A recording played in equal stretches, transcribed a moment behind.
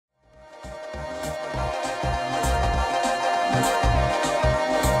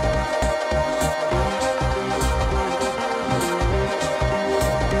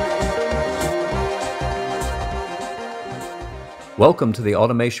Welcome to the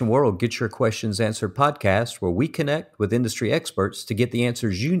Automation World Get Your Questions Answered podcast, where we connect with industry experts to get the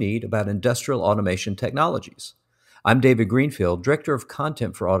answers you need about industrial automation technologies. I'm David Greenfield, Director of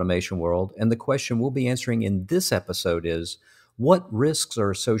Content for Automation World, and the question we'll be answering in this episode is, what risks are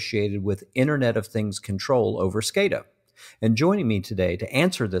associated with Internet of Things control over SCADA? And joining me today to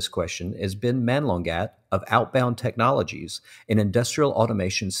answer this question is Ben Manlongat of Outbound Technologies, an industrial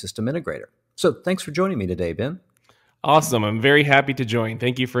automation system integrator. So thanks for joining me today, Ben. Awesome. I'm very happy to join.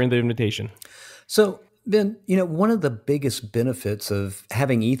 Thank you for the invitation. So, Ben, one of the biggest benefits of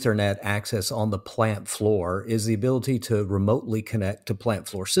having Ethernet access on the plant floor is the ability to remotely connect to plant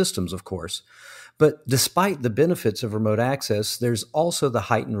floor systems, of course. But despite the benefits of remote access, there's also the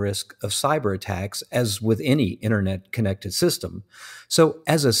heightened risk of cyber attacks, as with any internet connected system. So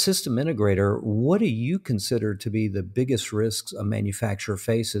as a system integrator, what do you consider to be the biggest risks a manufacturer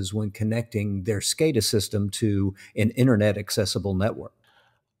faces when connecting their SCADA system to an internet accessible network?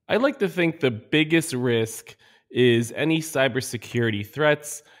 I like to think the biggest risk is any cybersecurity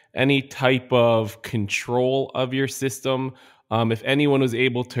threats, any type of control of your system. If anyone was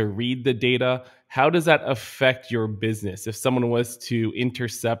able to read the data, how does that affect your business if someone was to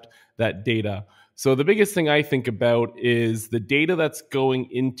intercept that data? So the biggest thing I think about is the data that's going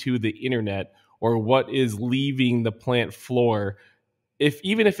into the internet or what is leaving the plant floor.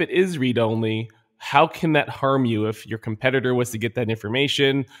 Even if it is read-only, how can that harm you if your competitor was to get that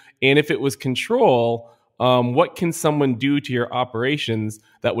information? And if it was control, what can someone do to your operations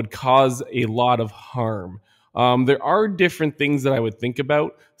that would cause a lot of harm? There are different things that I would think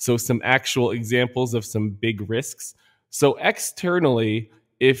about. So some actual examples of some big risks. So externally,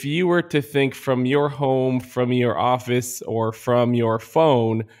 if you were to think from your home, from your office, or from your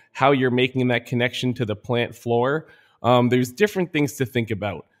phone, how you're making that connection to the plant floor, there's different things to think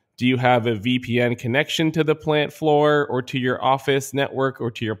about. Do you have a VPN connection to the plant floor or to your office network or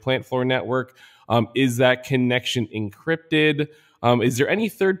to your plant floor network? Is that connection encrypted? Is there any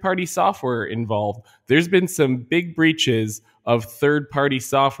third-party software involved? There's been some big breaches of third-party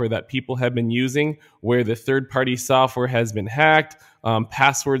software that people have been using where the third-party software has been hacked,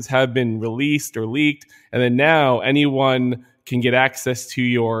 passwords have been released or leaked, and then now anyone can get access to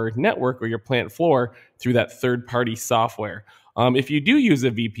your network or your plant floor through that third-party software. If you do use a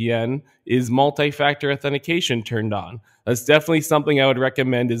VPN, is multi-factor authentication turned on? That's definitely something I would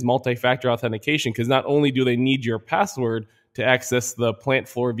recommend is multi-factor authentication, because not only do they need your password to access the plant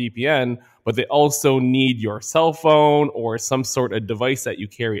floor VPN, but they also need your cell phone or some sort of device that you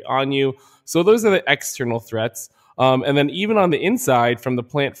carry on you. So those are the external threats. And then even on the inside from the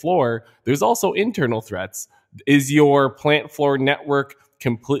plant floor, there's also internal threats. Is your plant floor network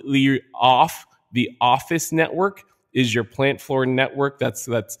completely off the office network? Is your plant floor network that's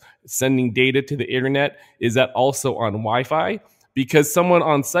sending data to the internet, is that also on Wi-Fi? Because someone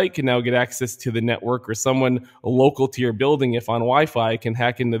on site can now get access to the network, or someone local to your building, if on Wi-Fi, can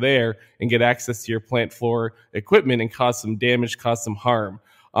hack into there and get access to your plant floor equipment and cause some damage, cause some harm.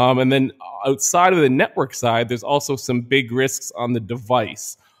 And then outside of the network side, there's also some big risks on the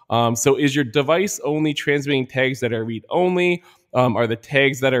device. So is your device only transmitting tags that are read-only? Are the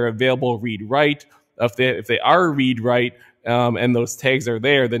tags that are available read-write? If they are read-write and those tags are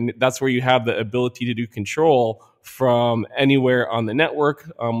there, then that's where you have the ability to do control from anywhere on the network,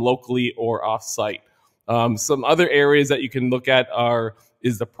 locally or off-site. Some other areas that you can look at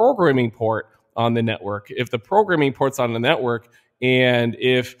is the programming port on the network. If the programming port's on the network and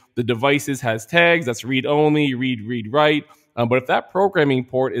if the devices has tags, that's read-only, read-write. But if that programming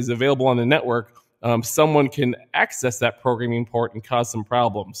port is available on the network, someone can access that programming port and cause some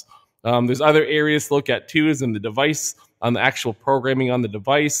problems. There's other areas to look at too, is in the device, on the actual programming on the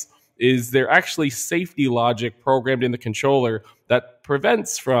device. Is there actually safety logic programmed in the controller that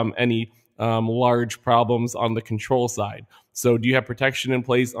prevents from any large problems on the control side? So do you have protection in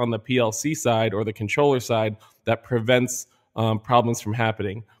place on the PLC side or the controller side that prevents problems from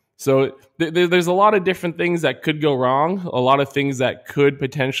happening? So there's a lot of different things that could go wrong, a lot of things that could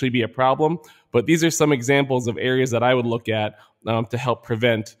potentially be a problem, but these are some examples of areas that I would look at to help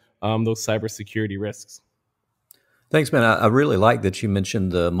prevent those cybersecurity risks. Thanks, man. I really like that you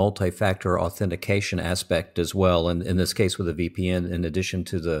mentioned the multi-factor authentication aspect as well, and in this case with a VPN, in addition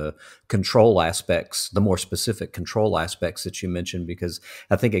to the control aspects, the more specific control aspects that you mentioned, because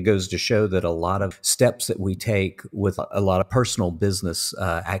I think it goes to show that a lot of steps that we take with a lot of personal business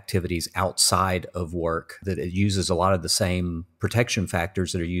activities outside of work, that it uses a lot of the same protection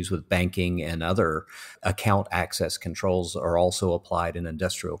factors that are used with banking and other account access controls are also applied in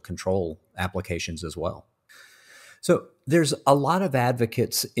industrial control applications as well. So there's a lot of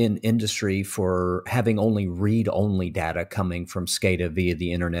advocates in industry for having only read-only data coming from SCADA via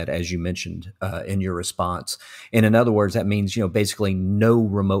the internet, as you mentioned in your response. And in other words, that means basically no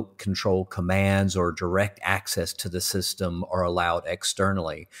remote control commands or direct access to the system are allowed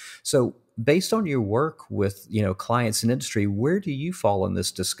externally. So, based on your work with clients in industry, where do you fall in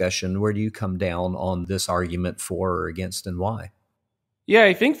this discussion? Where do you come down on this argument for or against, and why? Yeah,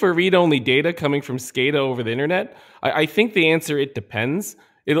 I think for read-only data coming from SCADA over the internet, I think the answer it depends.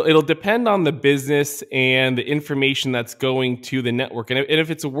 It'll depend on the business and the information that's going to the network, and if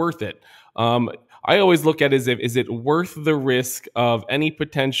it's worth it. I always look at it as if is it worth the risk of any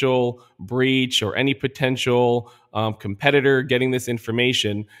potential breach or any potential competitor getting this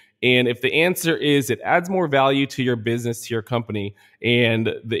information. And if the answer is it adds more value to your business, to your company,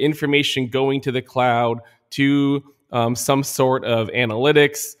 and the information going to the cloud, to some sort of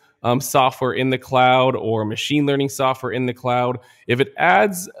analytics software in the cloud or machine learning software in the cloud, if it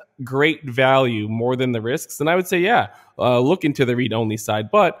adds great value more than the risks, then I would say, yeah, look into the read only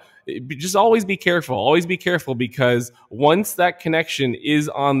side. But just always be careful. Always be careful, because once that connection is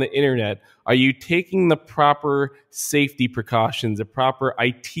on the internet, are you taking the proper safety precautions, the proper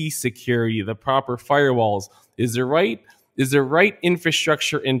IT security, the proper firewalls? Is the right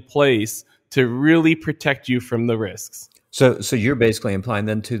infrastructure in place to really protect you from the risks? So you're basically implying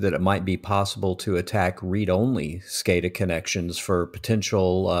then too that it might be possible to attack read-only SCADA connections for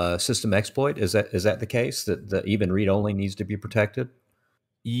potential system exploit. Is that the case, that even read-only needs to be protected?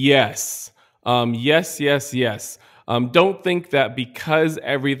 Yes. Yes. Don't think that because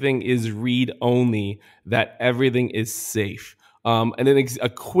everything is read only, that everything is safe. And then a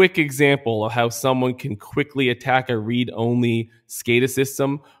quick example of how someone can quickly attack a read only SCADA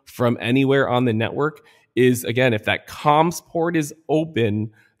system from anywhere on the network is, again, if that comms port is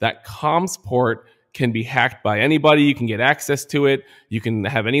open, that comms port can be hacked by anybody. You can get access to it. You can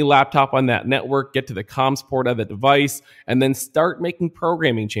have any laptop on that network, get to the comms port of the device, and then start making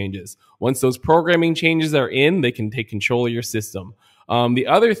programming changes. Once those programming changes are in, they can take control of your system. The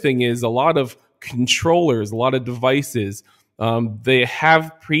other thing is a lot of controllers, a lot of devices, they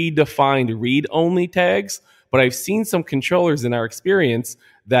have predefined read-only tags, but I've seen some controllers in our experience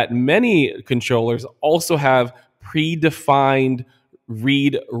that many controllers also have predefined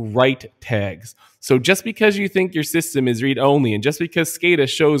read-write tags. So just because you think your system is read-only, and just because SCADA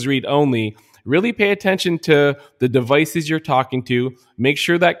shows read-only, really pay attention to the devices you're talking to. Make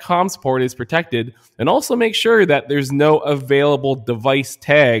sure that comms port is protected, and also make sure that there's no available device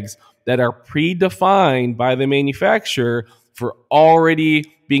tags that are predefined by the manufacturer for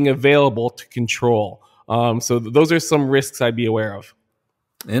already being available to control. So those are some risks I'd be aware of.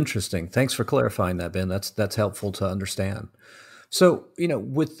 Interesting. Thanks for clarifying that, Ben. That's helpful to understand. So,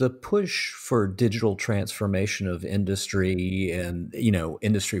 with the push for digital transformation of industry and,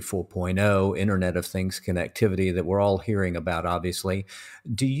 Industry 4.0, Internet of Things connectivity that we're all hearing about, obviously,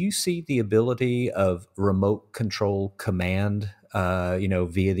 do you see the ability of remote control command,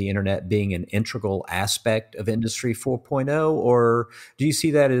 via the internet being an integral aspect of Industry 4.0? Or do you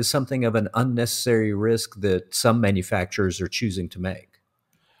see that as something of an unnecessary risk that some manufacturers are choosing to make?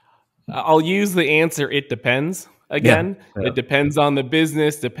 I'll use the answer, it depends. Yeah. Again, Yeah. it depends on the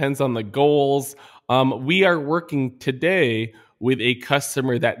business, depends on the goals. We are working today with a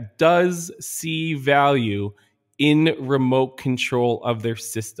customer that does see value in remote control of their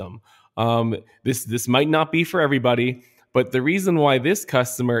system. This might not be for everybody, but the reason why this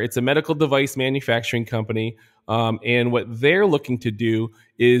customer, it's a medical device manufacturing company, and what they're looking to do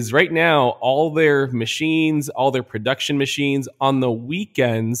is right now, all their machines, all their production machines on the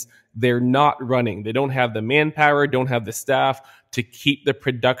weekends, they're not running. They don't have the manpower, don't have the staff to keep the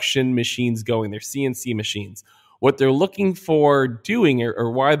production machines going. They're CNC machines. What they're looking for doing,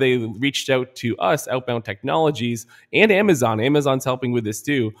 or why they reached out to us, Outbound Technologies, and Amazon's helping with this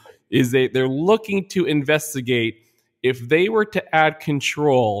too, is they're looking to investigate if they were to add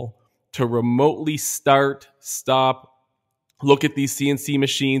control to remotely start, stop, look at these CNC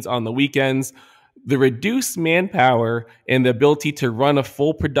machines on the weekends, the reduced manpower and the ability to run a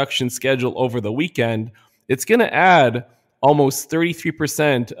full production schedule over the weekend, it's going to add almost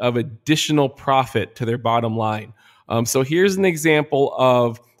 33% of additional profit to their bottom line. So here's an example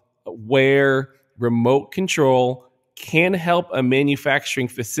of where remote control can help a manufacturing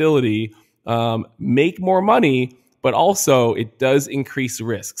facility make more money, but also it does increase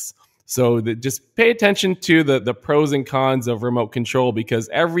risks. So just pay attention to the pros and cons of remote control, because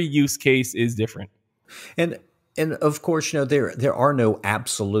every use case is different. And And of course, there are no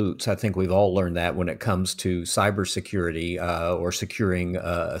absolutes. I think we've all learned that when it comes to cybersecurity or securing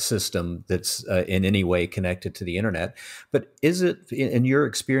a system that's in any way connected to the internet. But is it, in your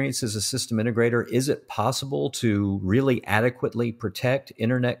experience as a system integrator, is it possible to really adequately protect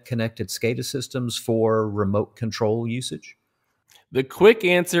internet connected SCADA systems for remote control usage? The quick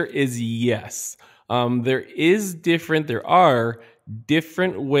answer is yes. There are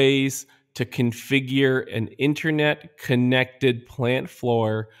different ways to configure an internet connected plant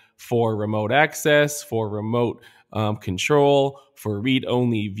floor for remote access, for remote control, for read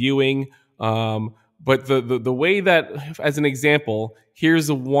only viewing. But the way that, as an example,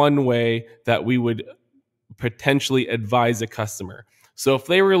 here's one way that we would potentially advise a customer. So if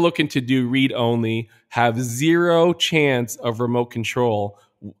they were looking to do read only, have zero chance of remote control,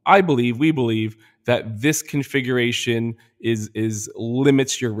 we believe that this configuration is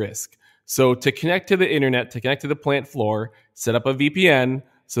limits your risk. So to connect to the internet, to connect to the plant floor, set up a VPN.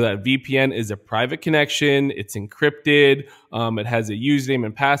 So that VPN is a private connection. It's encrypted. It has a username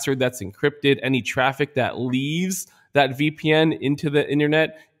and password that's encrypted. Any traffic that leaves that VPN into the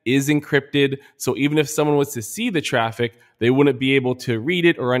internet is encrypted. So even if someone was to see the traffic, they wouldn't be able to read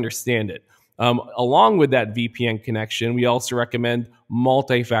it or understand it. Along with that VPN connection, we also recommend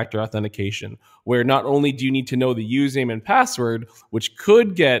multi-factor authentication, where not only do you need to know the username and password, which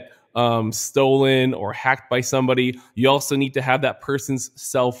could get stolen or hacked by somebody, you also need to have that person's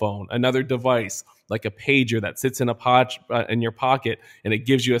cell phone, another device like a pager that sits in in your pocket, and it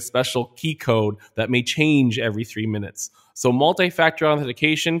gives you a special key code that may change every 3 minutes. So multi-factor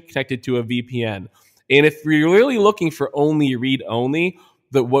authentication connected to a VPN. And if you're really looking for only read only,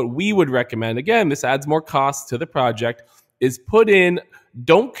 what we would recommend, again, this adds more cost to the project, is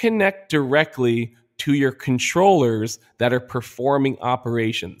don't connect directly to your controllers that are performing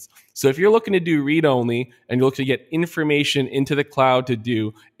operations. So if you're looking to do read only and you're looking to get information into the cloud to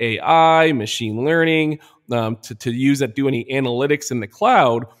do AI, machine learning, to use that, do any analytics in the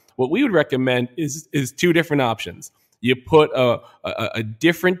cloud, what we would recommend is two different options. You put a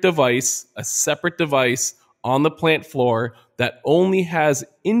different device, a separate device on the plant floor that only has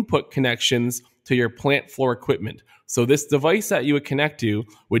input connections to your plant floor equipment. So this device that you would connect to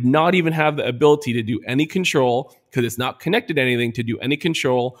would not even have the ability to do any control because it's not connected to anything to do any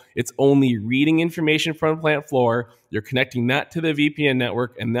control. It's only reading information from the plant floor. You're connecting that to the VPN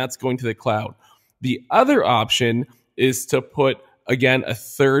network, and that's going to the cloud. The other option is to put, again, a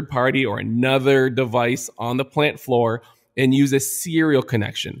third party or another device on the plant floor and use a serial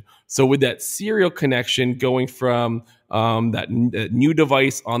connection. So with that serial connection going from that new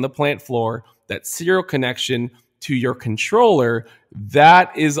device on the plant floor, that serial connection to your controller,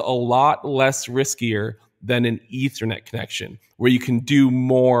 that is a lot less riskier than an Ethernet connection, where you can do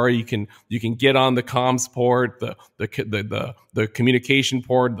more. You can get on the comms port, the communication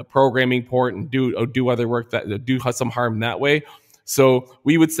port, the programming port, and do other work that do some harm that way. So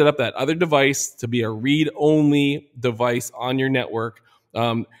we would set up that other device to be a read-only device on your network,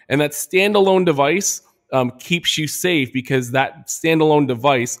 and that standalone device keeps you safe because that standalone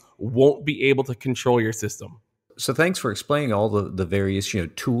device won't be able to control your system. So thanks for explaining all the various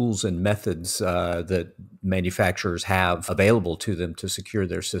tools and methods that manufacturers have available to them to secure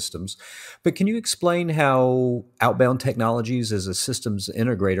their systems. But can you explain how Outbound Technologies as a systems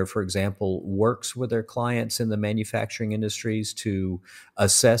integrator, for example, works with their clients in the manufacturing industries to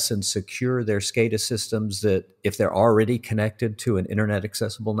assess and secure their SCADA systems that if they're already connected to an internet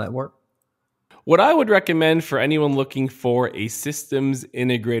accessible network? What I would recommend for anyone looking for a systems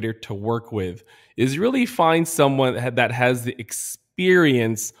integrator to work with is really find someone that has the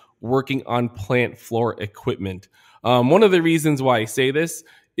experience working on plant floor equipment. One of the reasons why I say this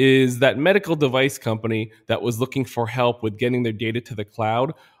is that medical device company that was looking for help with getting their data to the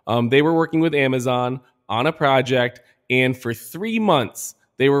cloud. They were working with Amazon on a project, and for 3 months,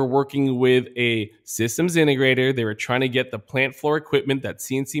 they were working with a systems integrator. They were trying to get the plant floor equipment, that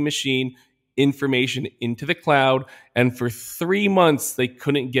CNC machine, information into the cloud. And for 3 months, they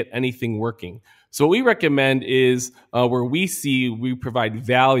couldn't get anything working. So what we recommend is where we provide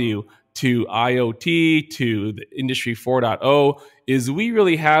value to IoT, to the Industry 4.0, is we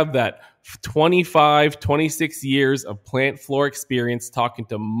really have that 25, 26 years of plant floor experience talking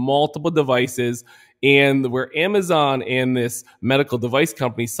to multiple devices. And where Amazon and this medical device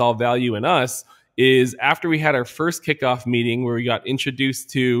company saw value in us is after we had our first kickoff meeting where we got introduced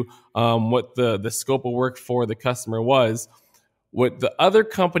to what the scope of work for the customer was, what the other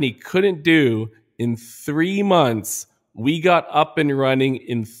company couldn't do in 3 months, we got up and running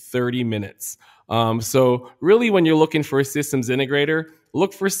in 30 minutes. So really, when you're looking for a systems integrator,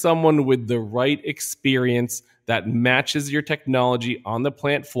 look for someone with the right experience that matches your technology on the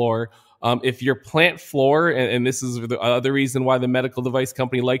plant floor. If your plant floor, and this is the other reason why the medical device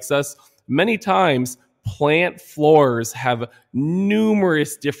company likes us, many times plant floors have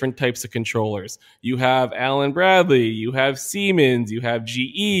numerous different types of controllers. You have Allen Bradley, you have Siemens, you have GE,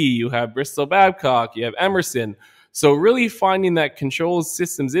 you have Bristol Babcock, you have Emerson. So really finding that control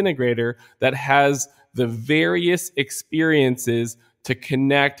systems integrator that has the various experiences to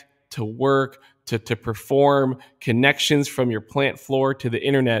connect, to work, to perform connections from your plant floor to the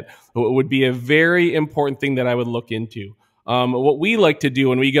internet would be a very important thing that I would look into. What we like to do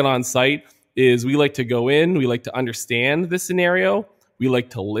when we get on site is we like to go in, we like to understand the scenario, we like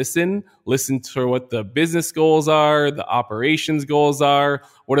to listen to what the business goals are, the operations goals are,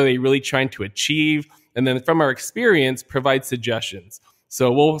 what are they really trying to achieve, and then from our experience, provide suggestions. So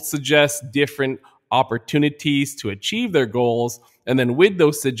we'll suggest different opportunities to achieve their goals. And then with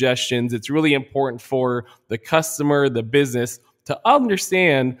those suggestions, it's really important for the customer, the business, to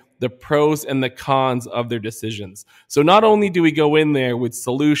understand the pros and the cons of their decisions. So not only do we go in there with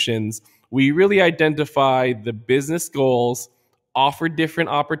solutions, we really identify the business goals, offer different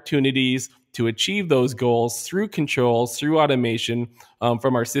opportunities to achieve those goals through controls, through automation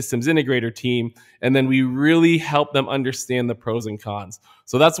from our systems integrator team. And then we really help them understand the pros and cons.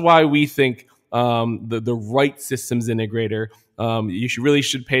 So that's why we think the right systems integrator, you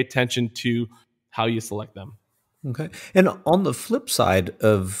should pay attention to how you select them. Okay. And on the flip side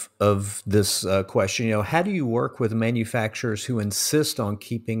of this question, how do you work with manufacturers who insist on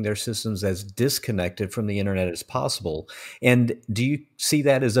keeping their systems as disconnected from the internet as possible? And do you see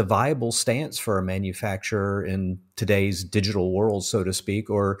that as a viable stance for a manufacturer in today's digital world, so to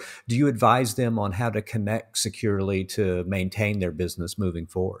speak, or do you advise them on how to connect securely to maintain their business moving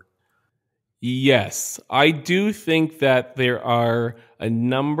forward? Yes, I do think that there are a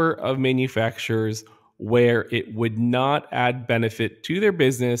number of manufacturers where it would not add benefit to their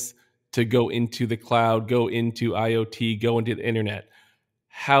business to go into the cloud, go into IoT, go into the internet.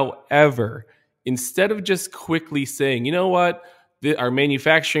 However, instead of just quickly saying, you know what, our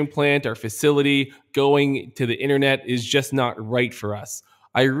manufacturing plant, our facility going to the internet is just not right for us,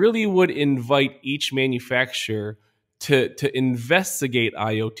 I really would invite each manufacturer to investigate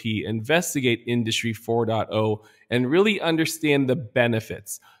IoT, investigate Industry 4.0, and really understand the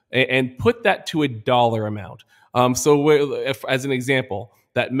benefits and put that to a dollar amount. If, as an example,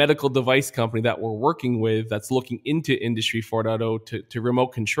 that medical device company that we're working with that's looking into Industry 4.0 to remote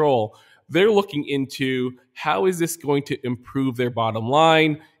control, they're looking into how is this going to improve their bottom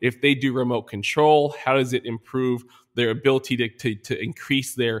line? If they do remote control, how does it improve their ability to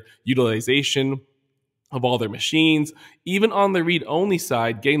increase their utilization of all their machines? Even on the read-only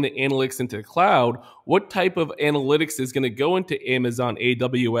side, getting the analytics into the cloud, what type of analytics is going to go into Amazon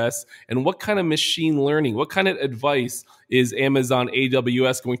AWS, and what kind of machine learning, what kind of advice is Amazon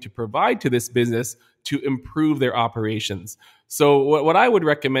AWS going to provide to this business to improve their operations? So what I would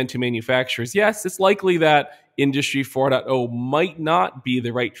recommend to manufacturers, yes, it's likely that Industry 4.0 might not be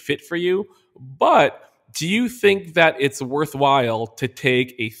the right fit for you, but do you think that it's worthwhile to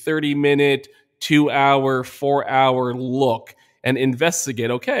take a 30-minute, 2-hour, 4-hour look and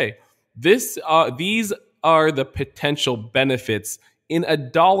investigate, okay, these are the potential benefits in a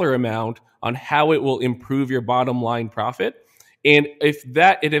dollar amount on how it will improve your bottom line profit? And if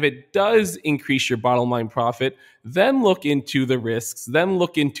it does increase your bottom line profit, then look into the risks, then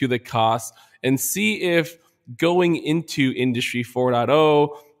look into the costs, and see if going into Industry 4.0,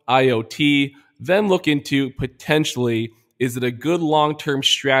 IoT, then look into potentially, is it a good long-term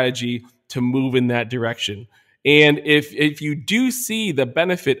strategy to move in that direction? And if you do see the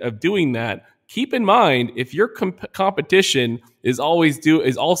benefit of doing that, keep in mind, if your competition is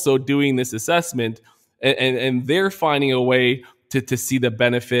also doing this assessment, and they're finding a way to see the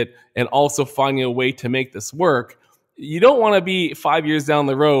benefit and also finding a way to make this work, you don't want to be 5 years down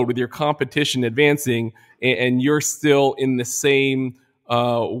the road with your competition advancing and you're still in the same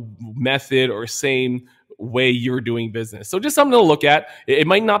method or same way you're doing business. So just something to look at. It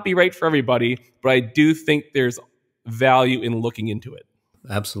might not be right for everybody, but I do think there's value in looking into it.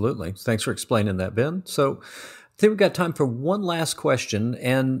 Absolutely. Thanks for explaining that, Ben. So I think we've got time for one last question.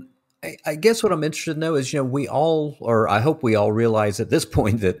 And I guess what I'm interested to know is, we all, or I hope we all realize at this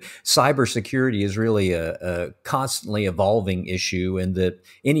point that cybersecurity is really a constantly evolving issue, and that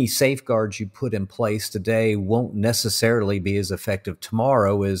any safeguards you put in place today won't necessarily be as effective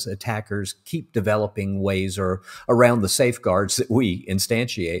tomorrow as attackers keep developing ways or around the safeguards that we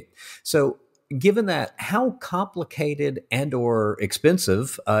instantiate. So, given that, how complicated and or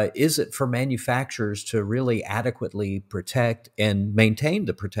expensive is it for manufacturers to really adequately protect and maintain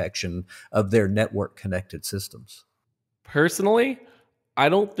the protection of their network connected systems? Personally, I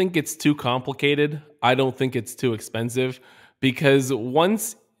don't think it's too complicated. I don't think it's too expensive because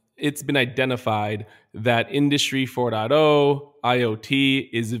once it's been identified that Industry 4.0 IoT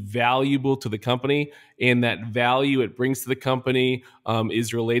is valuable to the company and that value it brings to the company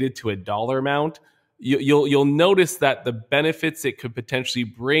is related to a dollar amount, you'll notice that the benefits it could potentially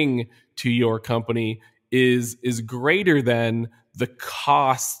bring to your company is greater than the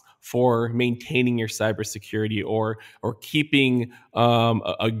cost for maintaining your cybersecurity or keeping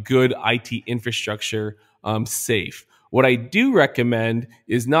a good IT infrastructure safe. What I do recommend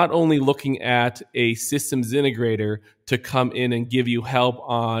is not only looking at a systems integrator to come in and give you help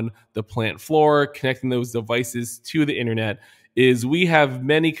on the plant floor, connecting those devices to the internet, is we have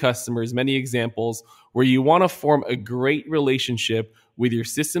many customers, many examples where you want to form a great relationship with your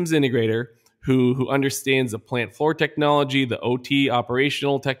systems integrator who understands the plant floor technology, the OT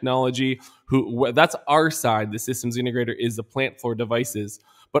operational technology, that's our side. The systems integrator is the plant floor devices,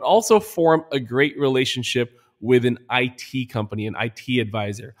 but also form a great relationship with an IT company, an IT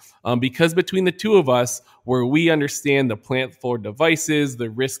advisor. Because between the two of us, where we understand the plant floor devices, the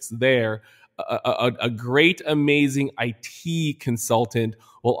risks there, a great, amazing IT consultant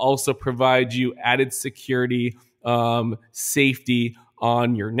will also provide you added security, safety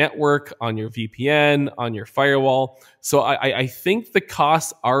on your network, on your VPN, on your firewall. So I think the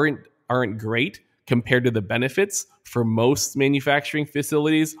costs aren't great compared to the benefits for most manufacturing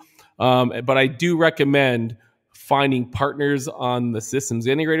facilities. But I do recommend finding partners on the systems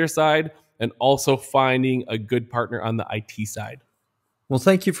integrator side and also finding a good partner on the IT side. Well,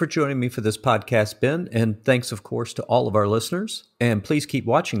 thank you for joining me for this podcast, Ben. And thanks, of course, to all of our listeners. And please keep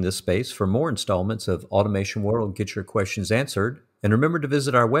watching this space for more installments of Automation World. Get your questions answered. And remember to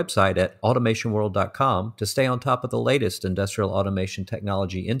visit our website at automationworld.com to stay on top of the latest industrial automation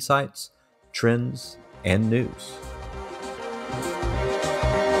technology insights, trends, and news.